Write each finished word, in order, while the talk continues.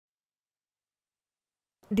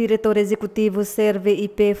Diretor executivo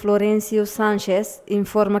CRVIP Florencio Sanchez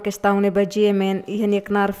informa que está um nebagiamen e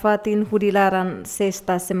reneknar fatin hudilaran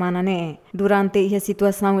sexta semana ne. Durante a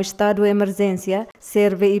situação estado de emergência,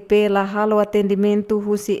 CRVIP la halo atendimento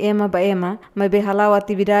husi ema baema, mas behalau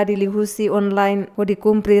atividade li husi online onde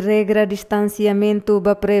cumpre regra distanciamento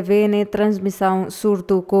ba prevene transmissão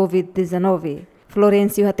surto COVID-19.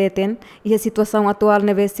 Florencio Hateten, e a situação atual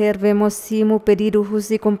neve servemos simo pedido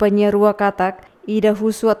husi Kompañia rua katak, ida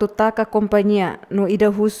husu atu taka Kompañia, no ida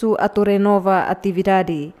husu atu renova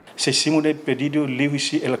atividade. Se simule pedido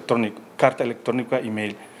livre eletrônico, carta eletrônica,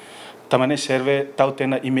 e-mail. Também serve tal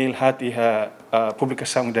tena e-mail hat e a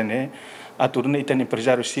publicação dane, a turna itan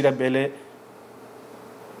empresário sira bele,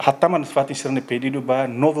 hataman fatin serne pedido ba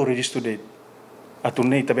novo registro de a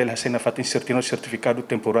turna itabel hasena fatin certificado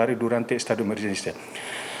temporário durante estado de emergência.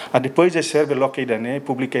 A depois de serve local dane,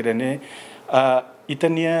 publica dane,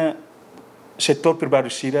 itania setor privado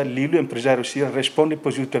sira, lilo empresário sira responde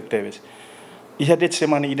por os teves. E a de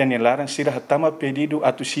semana ida nelaran sira hatama pedido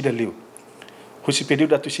Atus sida liu. Husi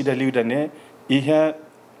pedido Atus sida liu dane, ia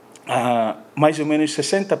mais ou menos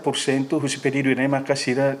 60% husi pedido dane maka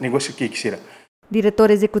sira negócio que sira.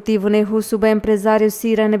 Diretor executivo ne husu ba empresário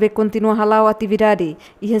sira nebe continua halau atividade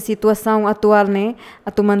e a situação atual ne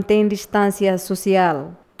atu mantém distância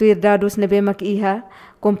social. Tuir dados nebe mak iha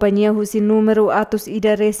Kompañia husi número Atus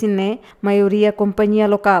ida Resin ne, maioria Kompañia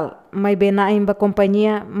local, mai benaim ba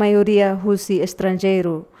Kompañia, maioria husi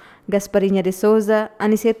estrangeiro. Gasparinha de Souza,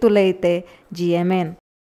 Aniceto Leite, GMN.